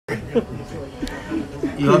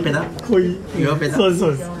弱ペナ？弱ペナ？そうですそ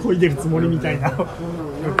うです。漕いでるつもりみたいな舞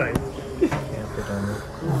台。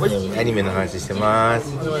アニメの話してま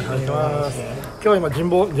す。今日今神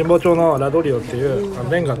保町のラドリオってい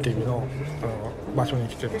うレンガっていう意味の場所に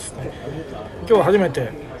来てですね。今日初め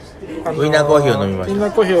てウインナーコーヒーを飲みました。ウインナ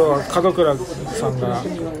ーコーヒーは門倉さんが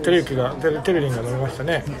てるりんが飲みました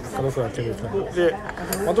ね。門倉てるりさんで、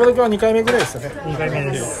松本君は2回目ぐらいですよね。2回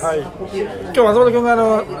目です。はい。今日松本君が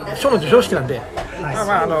賞の授賞式なんで、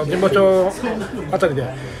はい、神保町あたりで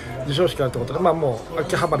授賞式あるってことで、もう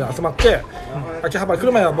秋葉原で集まって、秋葉原来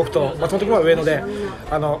る前は僕と松本君は上野で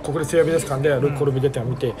国立西洋美術館でル・コルビュジエ展を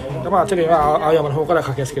見て、テレビは青山の方から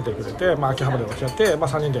駆けつけてくれて、秋葉原で落ち合って、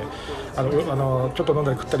3人でちょっと飲ん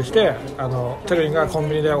だり食ったりして、テレビがコン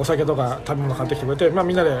ビニでお酒とか食べ物買ってきてくれて、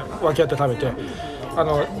みんなで分け合って食べて、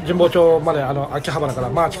神保町まで秋葉原から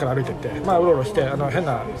マーチから歩いていって、うろうろして変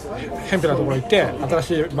なところ行って新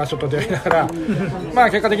しい場所と出会いながら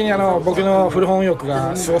結果的に僕の古本欲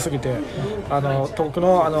がすごすぎて遠く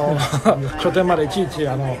の書店までいちいち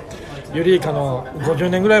ユリイカの50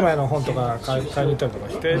年ぐらい前の本とか買いに行ったりとか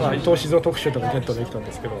して、伊藤静雄特集とかゲットできたん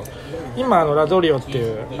ですけど、今ラドリオって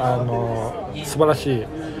いう素晴らしい、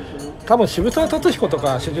多分渋沢達彦と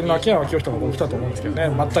か詩人の秋山清人が来たと思うんですけどね、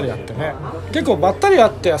ばったり会ってね、結構ばったり会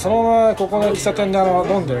ってそのままここの喫茶店で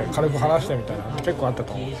飲んで軽く話してみたいなの結構あった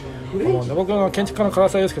と思うんで、僕の建築家の唐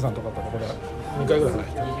沢祐介さんとかとこれ2回ぐらい話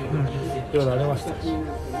して、いろいろありました。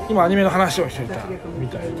今アニメの話をしていたみ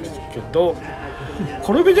たいですけど、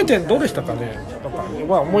コルビュジエ展どうでしたかね。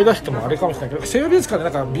思い出してもあれかもしれないけど、西洋美術館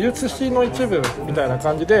で美術史の一部みたいな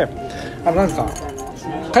感じで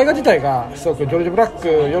絵画自体がすごくジョルジュ・ブラック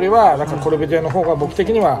よりはコルビュジエの方が僕的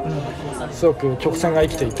にはすごく直線が生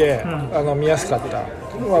きていて、見やすかった。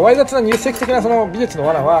わい雑な20世紀的なその美術の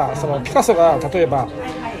罠は、そのピカソが例えば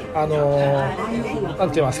なん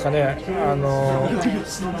て言いますかね、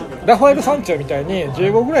ラファエル山頂みたいに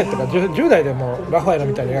15ぐらいとか 10代でもラファエル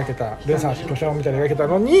みたいに描けた、ルネサンス巨匠みたいに描けた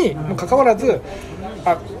のにもかかわらず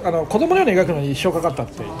子供のように描くのに一生かかったっ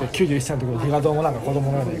て言って、91歳の時に自画像も子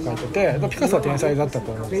供のように描いてて、ピカソは天才だった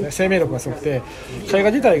と思うんですね。生命力がすごくて、絵画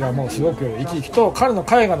自体がもうすごく生き生きと、彼の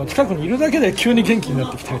絵画の近くにいるだけで急に元気にな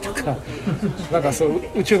ってきたりとかそう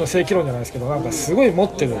宇宙の正規論じゃないですけど、すごい持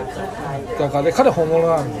ってる画家で、彼本物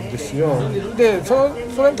なんですよ。でそ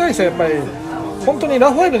れに対してやっぱり本当に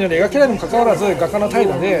ラファエルのように描けないにもかかわらず、画家の怠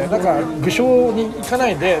惰で具象にいかな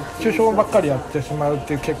いで抽象ばっかりやってしまうっ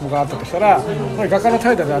ていう傾向があったとしたら、画家の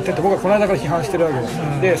怠惰であってって僕はこの間から批判してるわけで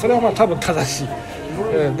す。でそれは多分正しい。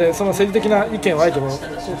でその政治的な意見は相手も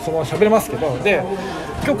その喋れますけど、で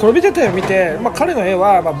今日コルビュジエ展を見て、彼の絵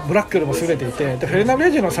はブラックよりも優れていて、でフェルナンデ・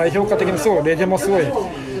レジェの再評価的にすごいレジェもすごい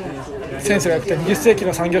センスが良くて、20世紀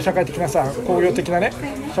の産業社会的な工業的なね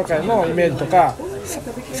社会のイメージとか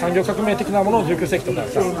産業革命的なものを19世紀とか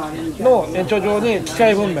の延長上に機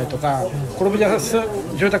械文明とか、コルビュジエは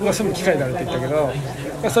住宅が住む機械であるって言ったけ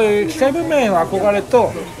ど、そういう機械文明への憧れ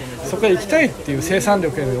とそこへ行きたいっていう生産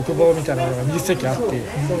力への欲望みたいなのが20世紀あっ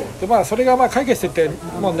て、でそれが解決していって、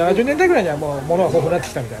もう70年代ぐらいにはもう物が豊富になって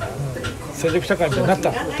きたみたいな成熟社会みたいになっ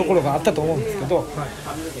たところがあったと思うんですけど、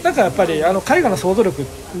やっぱり絵画の想像力、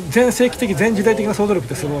全世紀的全時代的な想像力っ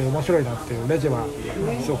てすごい面白いなっていう、レジェは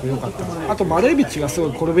すごく良かった。あとマレービッチがすご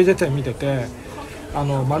いコルビュジエ展見てて、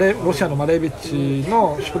ロシアのマレービッチ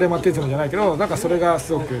のシュプレマティズムじゃないけど、それが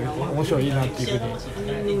すごく面白いなっていうふ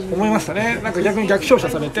うに思いましたね。逆に逆照射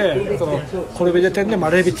されて、そのコルビュジエ展でマ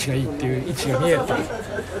レービッチがいいっていう位置が見えたっ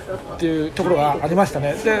ていうところがありました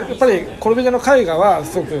ね。でやっぱりコルビュジエの絵画は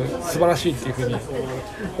すごく素晴らしいっていうふうに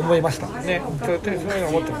思いましたね。そういうのを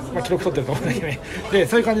思ってます。記録取ってると思うんだけどね。で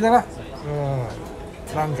そういう感じだな。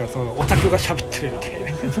そのオタクが喋ってるみたい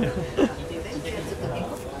な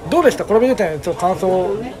どうでしたコルビュジエ展、ちょっと感想。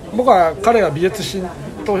僕は彼が美術史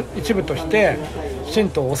と一部としてきちん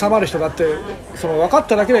と収まる人だって分かっ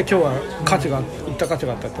ただけで今日は行った価値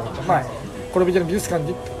があったと思った。コルビュジエの美術館、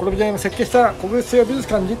コルビュジエの設計した国立西洋美術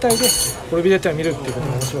館自体でコルビュジエ展を見るっていうこと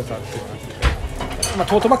の面白さっていう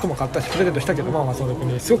トートバッグも買ったしプレゼントしたけど、松本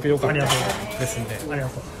君にすごく良かったですんで。ありが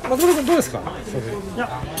とう。松本君どうですか。いや、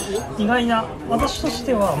意外な、私とし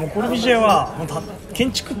てはもうコルビュジエは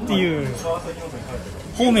建築っていう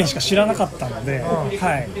方面しか知らなかったので、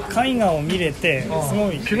絵画を見れてす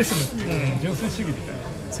ごいピュレスムっていう純粋主義みたいな、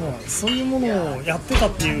そういうものをやってたっ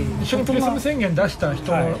ていう。一緒にピュレスム宣言出した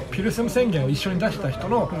人の、ピュレスム宣言を一緒に出した人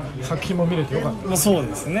の作品も見れてよかった。そう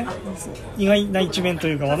ですね。意外な一面と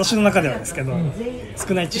いうか、私の中ではですけど、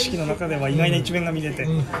少ない知識の中では意外な一面が見れて、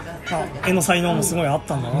絵の才能もすごいあっ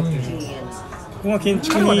たんだなっていうふうにこが建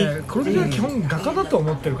築に、コルビュジエは基本画家だと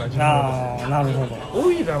思ってるから自分は。ああ、なるほど。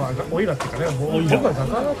オイラっていうかね、僕は画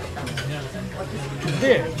家だ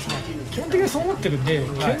で基本的にそう思ってるんで、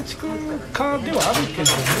建築家ではあるけ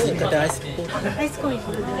ども、アイスコーヒー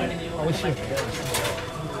美味しいよね。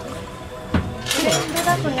ブレンド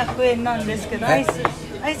だと100円なんですけど、アイ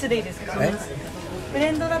スでいいですか？ブ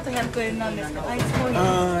レンドだと100円なんですけど、アイスコーヒー。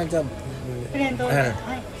ああ、じゃあブレンド。はい。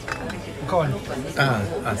おかわり。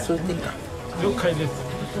そう言っていいか。了解です。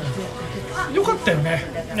よかったよね。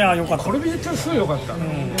いや、よかった。コルビュジエちゃんすごいよかった。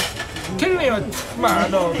テルリンは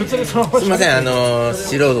普通にそのすみません、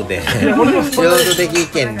素人で素人的意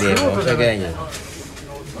見で申し訳ないけど、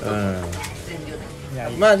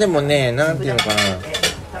まあでもね、なんていうのか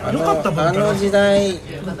な、あの時代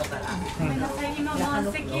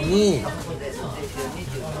に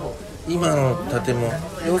今の建物、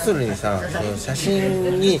要するにさ、その写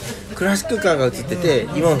真にクラシックカーが写ってて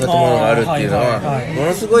今の建物があるっていうのはも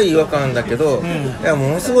のすごい違和感だけど、いやも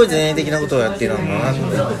のすごい前衛的なことをやっているんだなって。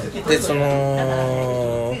でそ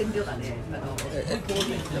の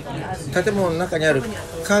建物の中にある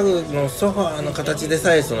家具のソファーの形で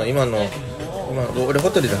さえ、その今俺ホ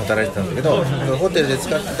テルで働いてたんだけど、ホテルで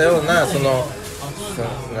使ってたような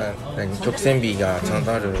曲線美がちゃん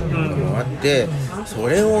とあるのがあって、そ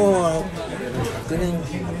れを100年、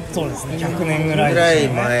そうですね、100年ぐらい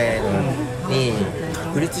前に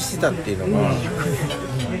確立してたっていうのが、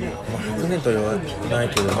100年とは言わない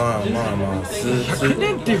けど、100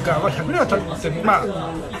年っていうか、100年は経って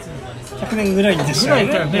100年ぐらいでしたよ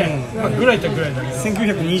ね。ぐらいだけど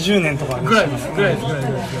1920年とかぐらいです。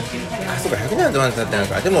そうか、100年はどうなったってなん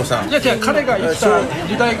か、でもさ、いや彼が生きた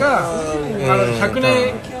時代が100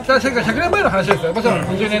年前の話ですよ。もちろん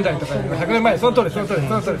20年代とか100年前、その通りです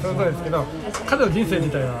けど、彼の人生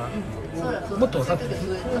自体はもっと経ってる。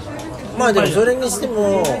まあでもそれにして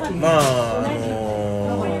も、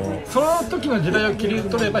その時の時代を切り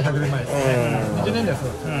取れば100年前ですね。20年代はそう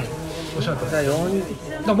です。おっしゃるとおり。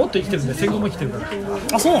もっと生きてるんで、戦後も生きてるから。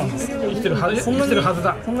あ、そうなんですか。生きてるはず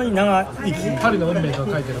だ。そんなに長生き。パリの運命と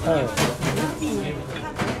か書いてるから。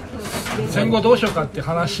戦後どうしようかって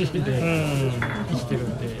話で生きてる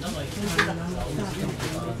んで。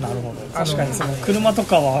なるほど。確かにその車と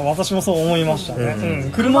かは私もそう思いました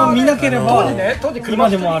ね。車を見なければ当時今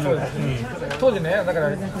でもある。当時ね、だか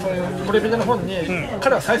らコルビュジエの本に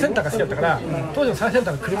彼は最先端が好きだったから、当時の最先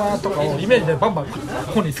端の車とかをイメージでバンバン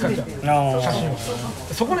本に使っちゃう、写真を。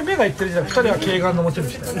そこに目がいってる時代、2人は軽眼の持ち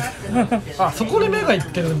主だよ。そこに目がいっ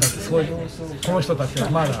てるんだって、そういうこの人たち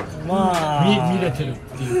はまだ見れてるっ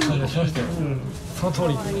ていう感じがしましたよ。その通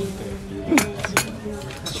りって思っ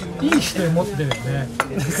て、いい視点持ってるよね。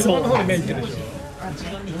車の方に目いってるでし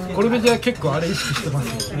ょ。コルビュジエは結構あれ意識してま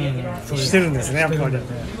すよ。してるんですね、やっぱり。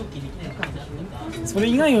それ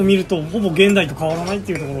以外を見るとほぼ現代と変わらないっ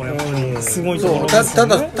ていうところがやっぱりすごいところですよ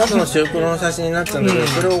ね。ただの白黒の写真になっちゃうんだけど、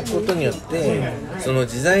それを置くことによってその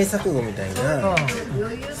時代錯誤みたいな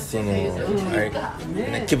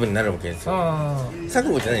気分になるわけですよ。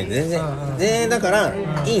錯誤じゃない、全然だから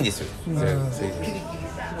いいんですよ。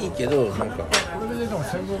いいけど、なんか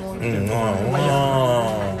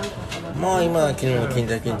今昨日の近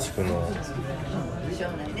代建築の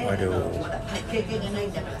あれを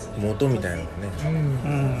元みたいなのね、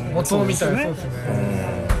元みたいな、そうです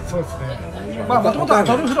ね。もともとア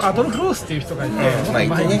ドルフ・ロースっていう人がいて、前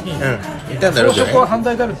に装飾は犯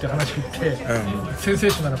罪であるっていう話を言って、センセー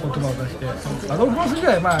ショナルな言葉を出して、アドルフ・ロース自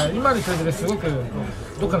体今に比べてすごく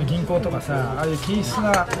どっかの銀行とかさ、ああいう均質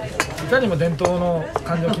な、いかにも伝統の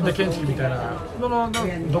感じの近代建築みたいな、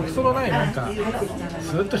独創のないなんか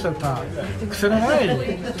スーッとした癖のな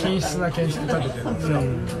い均質な建築を建ててるんですよ。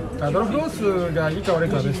アドルフ・ロースがいいか悪い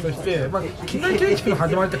かは別として、近代建築の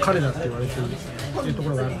始まりって彼だって言われてるっていうとこ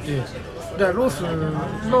ろがあって、ロース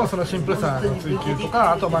のそのシンプルさの追求と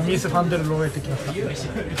か、あとミース・ファンデル・ローエ的なさ、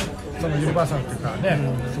そのユニバーサルというかね、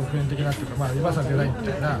側面的なっていうか、ユニバーサルデザインみ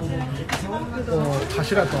たいな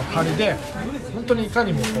柱と梁で本当にいか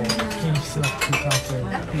にも均質な空間性み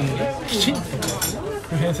たいな、きちんと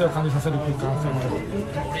普遍性を感じさせる空間性と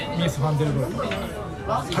ミース・ファンデル・ローとか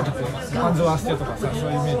立てて、ハンズワーステとかさ、そ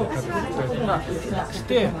ういうイメージで立てていったりとかし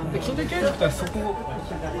て、で近代建築ってそこ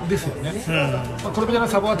ですよね。コルビュジエの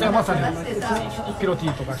サボアテはまさにピロテ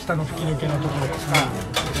ィとか下の吹き抜けのところ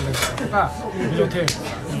とかビデオテープと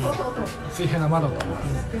か水平な窓とか、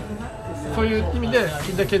そういう意味で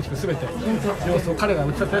近代建築すべて様子を彼が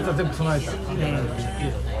打ち立てたやつは全部備えた。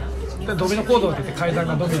ドミノ構造っていって階段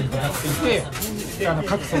がドミノになっていて、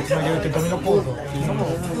各層をつなげるってドミノ構造っていうのも、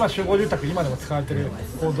まあ、集合住宅今でも使われてる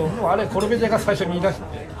構造もあれコルビュジエが最初に見出して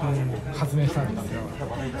発明したんですよ。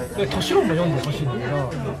で都市論も読んでほしいんだ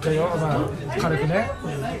けど、まあ、軽くね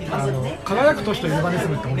輝く都市とユーバニズ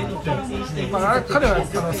ムって本があって、まあ、彼は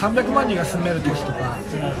300万人が住める都市とか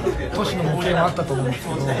都市の模型もあったと思うんです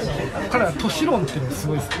けど、彼は都市論っていうのがす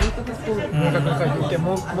ごい好き、明確に書いていて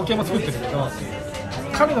模型も作ってるけど、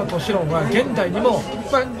彼の都市論は現代にも、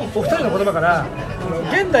まあ、お二人の言葉から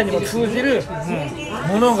現代にも通じる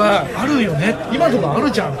ものがあるよね、今でもあ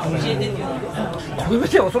るじゃん。これ見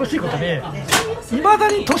て恐ろしいことにいまだ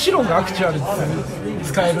に都市論がアクチュアルに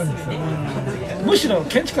使えるんですよ。むしろ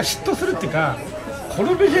建築家嫉妬するっていうか、コ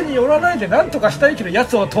ルビュジエに寄らないで何とかしたいけどや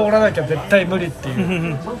つを通らなきゃ絶対無理って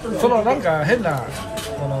いうそのなんか変な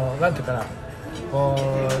なんていうかな、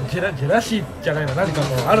ジェラシーじゃないの、何か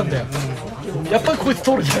もあるんだよ。やっぱりこいつ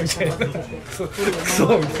通るじゃんみたいなそ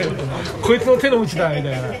うみたいな、こいつの手の内だみ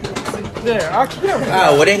たいなで、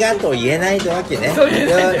俺がと言えないわけね。そう言え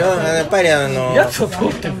ないんだよ。やっぱりやつを通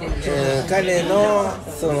ってる、彼の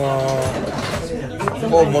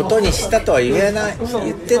を元にしたとは言っ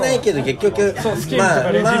てないけど、結局ま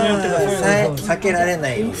あ避けられ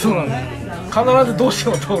ない。そうなんだよ、必ずどうして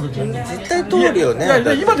も通るじゃん。絶対通るよね。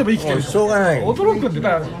今でも生きてる、しょうがない。驚くんで、だ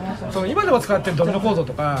から今でも使われてるドミノ構造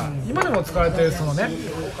とか、今でも使われてる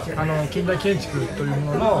近代建築という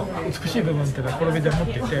ものの美しい部分っていうのはコルビュジエ持っ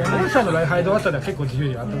ていて、本社の礼拝堂あたりは結構自由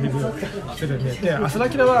にアドリブしてるんで、アスラ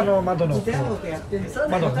キラは窓のね、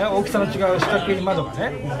大きさの違う四角い窓が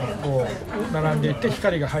ねこう並んでいて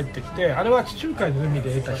光が入ってきて、あれは地中海の海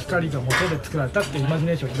で得た光が元で作られたっていうイマジ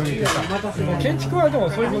ネーションを広げてた。建築はでも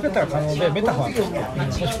そういう見方が可能で、メタファーとして、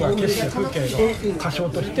もしくは景色や風景の歌唱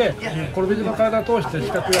として、コルビュジエの体を通して視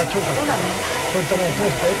覚や聴覚とかそういったものを通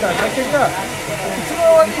して得た体験がいつの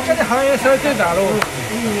間にかに反映されてるだろうっ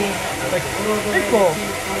ていう。結構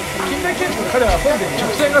近代建築の彼は本で直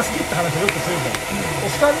線が好きって話をよくするんだよ。オ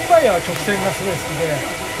スカー・ニマイヤーは直線がすごい好きで、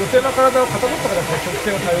女性の体をかたどった形で直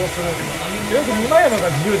線を多用する。よくニマイヤーの方が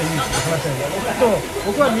自由でいいって話なんだけど、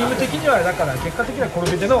僕はミーム的にはだから結果的にはコル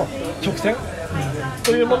ビュジエの直線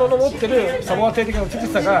というものの持ってるサボアテ的な美し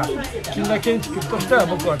さが近代建築としては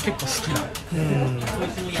僕は結構好きだ。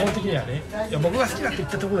基本的にはね、いや僕が好きだって言っ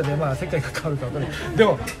たところで、まあ世界が変わるか分からない。で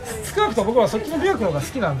も少なくとも僕はそっちの美学の方が好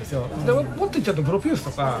きなんですよ。でももっと言っちゃうとグロピウス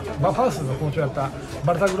とかバファウスの校長やった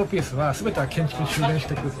バルタ・グロピウスは全ては建築に修練し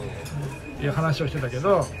ていくという話をしてたけ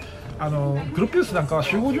ど、グロピウスなんかは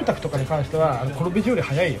集合住宅とかに関してはコルビュジエより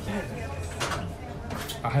早いよ。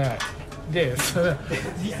早い。で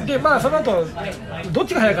まあその後どっ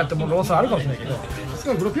ちが早いかっても論争あるかもしれないけど、す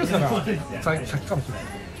ごいグロピウスの方が先かもしれない。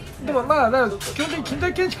でもまあだから基本的に近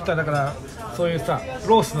代建築ってだからそういうさ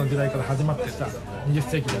ロースの時代から始まってさ20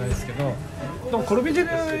世紀じゃないですけど、でもコルビュジエウ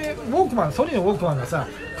ォークマン、ソニーのウォークマンがさ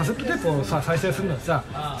カセットテープをさ再生するのにさ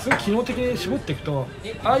すごい機能的に絞っていくと、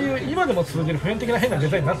ああいう今でも通じる普遍的な変なデ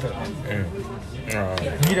ザインになったよね。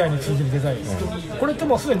未来に通じるデザイン、これって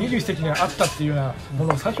もうすでに21世紀にあったっていうようなも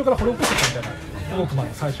のを最初から掘り起こしてたみたいな、ウォークマン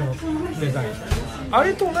の最初のデザイン、あ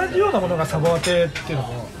れと同じようなものがサボアテっていうの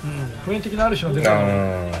も普遍的なある種のデザイ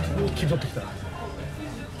ンを切り取ってきた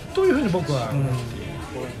というふうに僕は思っている。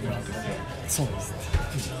そうですね、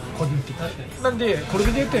個人的に。なんでコル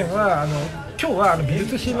ビュジエ展は今日は美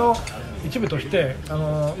術史の一部として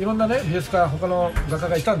いろんなね美術家他の画家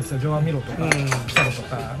がいたんですよ。ジョアン・ミロとかピサロと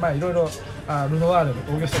か、まあいろいろルノワール、オ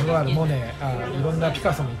ーギュスト・ルノワール、モネ、いろんなピ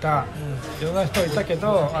カソもいた、いろんな人いたけ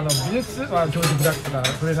ど美術はジョージ・ブラックとか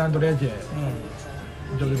フレナンド・レジェ、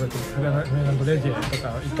ジョージ・ブラック、フレナンド・レジェと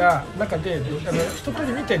かいた中で一通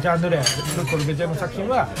り見てジャン・ヌレン、コルビュジエの作品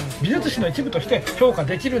は美術史の一部として評価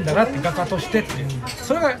できるんだなって画家としてっていう、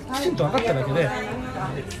それがきちんと分かっただけで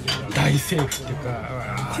大セーフっていうか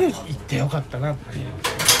言ってよかったなっていう。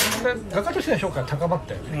画家としての評価が高まっ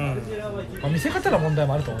たよね。見せ方の問題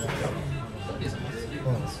もあると思うんですよ。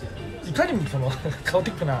いかにもカオ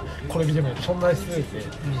ティックなコルビュジエも存在していて、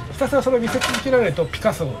ひたすらそれを見せ続けられるとピ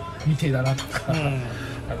カソみてえだなとか、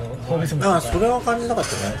それは感じなかっ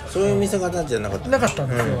たね。そういう見せ方じゃなかった。なかったん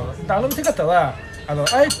ですよ。見せ方は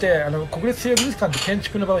あえて国立西洋美術館って建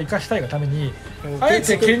築の場を生かしたいがために、あえ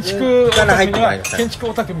て建築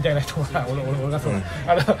オタクみたいな人が俺がそう、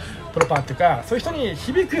プロパーっていうかそういう人に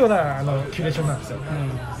響くようなキュレーションなんですよ。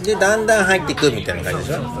でだんだん入っていくみたいな感じ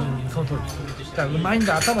でしょ。その通りです。うまいん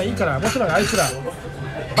だ、頭いいから、もちろんあいつら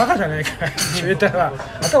バカじゃねえか決めたら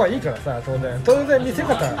頭いいからさ、当然見せ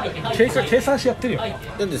方計算しやってるよ。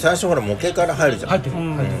だって最初ほら模型から入るじゃん。入ってる、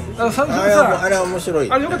あれは面白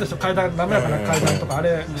い。あれよかったですよ、階段、滑らかな階段とか、あ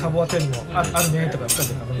れサボアテンにもあるねとか言った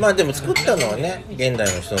けど、まあでも作ったのはね、現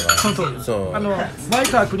代の人が。そう前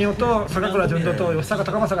川邦夫と坂倉純三と吉坂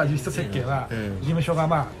隆正が実質設計は、事務所が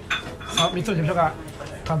まあ3つの事務所が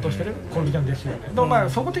担当してるコルビュジエの弟子で、でもまあ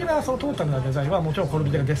総合的なそのトータルなデザインはもちろんコルビ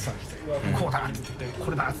ュジエがデッサンして、こうだって言って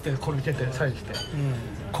これだって言ってコルビュジエってサインして、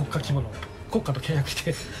国家規模の国家と契約し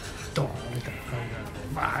てドーンみたいな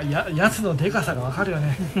感じで、まあやつのでかさが分かるよ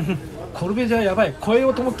ねコルビュジエはやばい。超えよ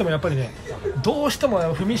うと思ってもやっぱりね、どうしても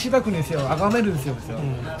踏みしだくにせよ崇めるんですよ、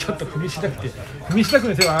ちょっと踏みしだく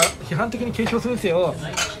にせよ批判的に継承するんですよ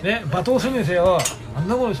ね、罵倒するんですよ、あん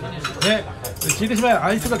なもんね、聞いてしまえば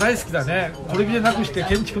あいつが大好きだね、コルビュジエなくして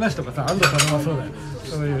建築なしとかさ、安藤さんはそうだよ、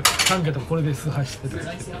そういう関係とかこれで崇拝してると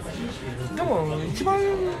か。でも一番い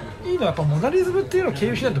いのはやっぱモダニズムっていうのを経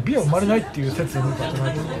由しないと美は生まれないっていう説を僕は唱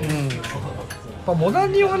えてる、やっぱモダ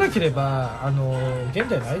ンに言わなければ現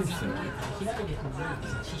代ないですよ。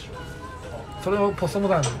それをポストモ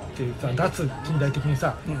ダンっていうさ、脱近代的に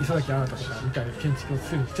さ、磯崎新とかみたいな建築を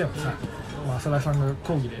するにしてもさ、浅田さんが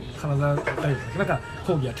講義で金沢大学なんか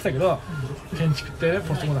講義やってたけど、建築って、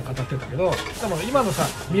ポストモダン語ってたけど、でも今のさ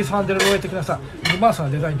ミース・ファンデル・ロエ的なさユニバーサル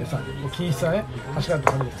なデザインでさ、均質なね柱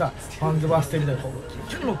とかでさファンズバーステみたいな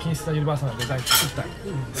超の均質なユニバーサルなデザイン作ったら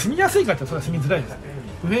住みやすいかってそれは住みづらいんだよ。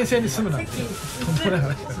不変性に住むなんてとんでもない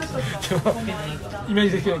話でもイメー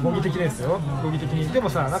ジ的に語義的ですよ、語義的に。でも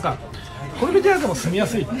さ、なんかコルビュジエでも住みや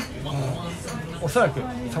すい、おそらく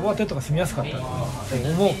サボアテとか住みやすかったと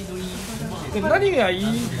思う。で何が言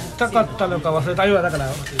いたかったのか忘れたような、だから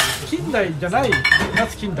近代じゃない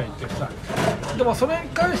脱近代っていうさ、でもそれに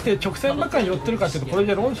関して直線ばっかり寄ってるかっていうと、これ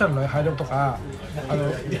じゃ論者の配慮とか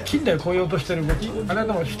近代を超えようとしてる動き、あれは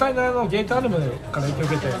でもシュタイナーのゲートアルムから影響を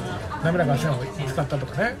受けて滑らかな線を使ったと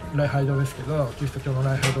かね、礼拝堂ですけど、キリスト教の礼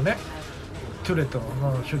拝堂ね、トゥレット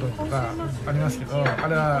の修道院とかありますけど、あ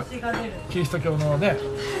れはキリスト教のね、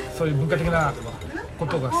そういう文化的なこ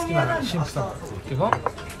とが好きな神父様っていうの、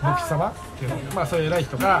牧師様っていうの、まあそういう偉い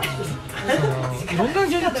人がいろんな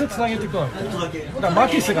芸術をつなげていくわけだから、マ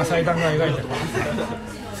ティスが祭壇が描いてる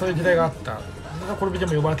そういう時代があった。コルビュ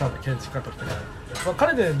ジエも呼ばれたんだ、建築家としてね。まあ、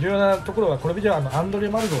彼で重要なところはコルビュジエはアンドレ・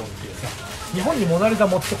マルドーっていうさ、日本にモナリザ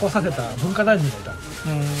持ってこさせた文化大臣がいた。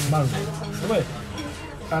マルドーすごい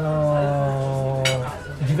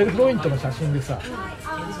ギゼルフロイントの写真でさ、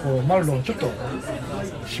こうマルロンちょっと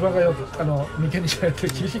シワがよく眉間にしわれて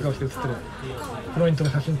厳しい顔して写ってるフロイントの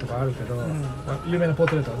写真とかあるけど、有名なポー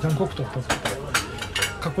トレートはジャン・コクトンを撮って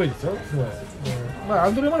かっこいいですよ、すごい。まあア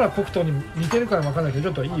ンドレ・マルはコクトンに似てるから分かんないけど、ち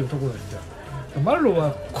ょっといい男ですよ。マルロン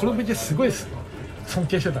はコルビュジエすごい尊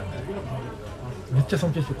敬してたんで、めっちゃ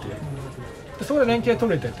尊敬してて、でそこで連携取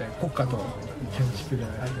れてて、国家と建築じゃ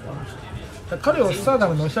ないけど、彼をスターダ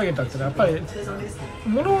ムに押し上げたってのはやっぱり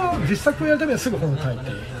物を実作をやるためにすぐ本を書いて、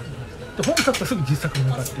で本書くとすぐ実作に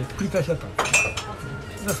向かって繰り返しだったんです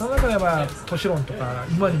よ。でその中でまあ都市論とか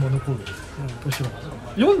今にも残る都市論、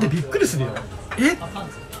読んでびっくりするよ。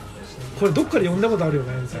これどっかで読んだことあるよ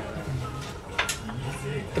ねみたいな。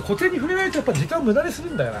で古典に触れないとやっぱ時間を無駄にす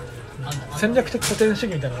るんだよな。戦略的古典主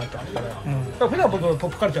義みたいなのがあったんですから、普段僕のポ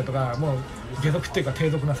ップカルチャーとかもう下属っていうか低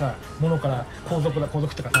俗なさものから皇族っ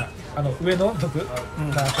ていうかさ、上の族が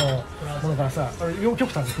ものからさ両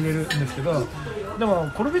極端に触れるんですけど、でも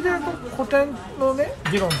コルビュジエの古典のね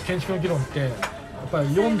議論、建築の議論ってやっぱり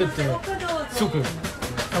読んでてすごく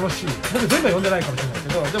楽しい。僕全部は読んでないかもしれないけ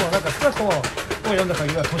ど、でもなんか少なくとも僕が読んだ限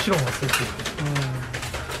りは都市論を作っていて、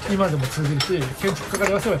今でも通じるし、建築家が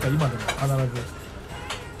言わせばやっぱり今でも必ず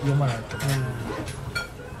読まないと、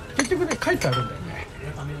結局ね書いてあるんだよね。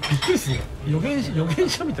びっくりするよ、予言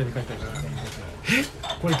書みたいに書いてあるか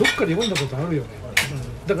ら、これどっかで読んだことあるよね、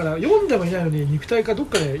だから読んでもいないのに肉体かどっ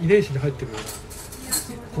かで遺伝子に入ってる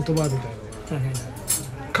言葉みたいなのが、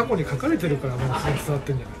過去に書かれてるからもう伝わっ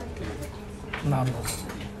てんじゃないっていう。なるほ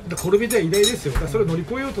ど。コルビュジエは偉大ですよ。だからそれを乗り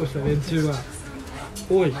越えようとした連中が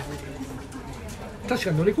多い。確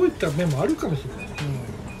かに乗り越えた面もあるかもしれない、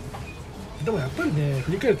でもやっぱりね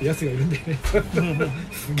振り返るとヤスがいるんでね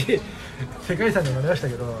すげえ世界遺産になりました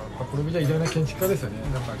けど、コルビュジエは偉大な建築家ですよね。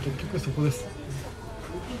なんか結局そこです。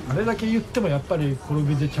あれだけ言ってもやっぱりコル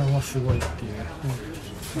ビュジエちゃんはすごいっていう、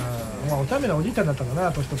まあお茶目なおじいちゃんだったんだ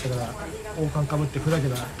な、年取ってから王冠かぶってふざけ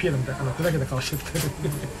たピエロみたいなふざけた顔してた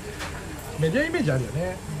メディアイメージあるよ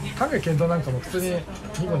ね。影健三なんかも普通に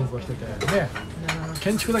ニコニコしててね、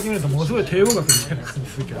建築だけ見るとものすごい帝王学みたいな感じ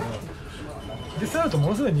するけど、実際だとも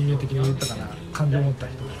のすごい人間的に豊かな感情を持った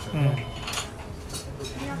人ですよね。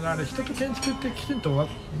あれ人と建築ってきちんとね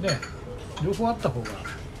両方あった方が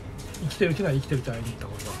生きてるうちは生きてるうちは会いに行った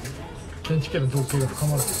方が建築への造形が深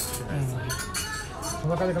まるんですよね、そん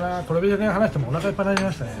な感じかな。これでね話してもお腹いっぱいになり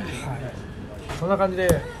ましたね、そんな感じ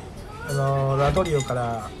でラドリオか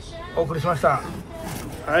らお送りしました。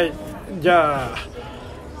はい、じゃあ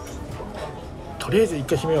とりあえず一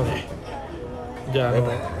回締めようね。じゃ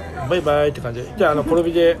あバイバイって感じで、じゃあコル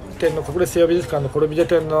ビュジエ展の国立西洋美術館のコルビュジエ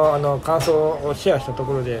展の感想をシェアしたと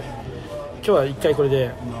ころで、今日は一回これ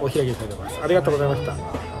でお開きにしたいと思います。ありがとうございました。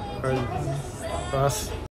はい、ま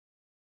す。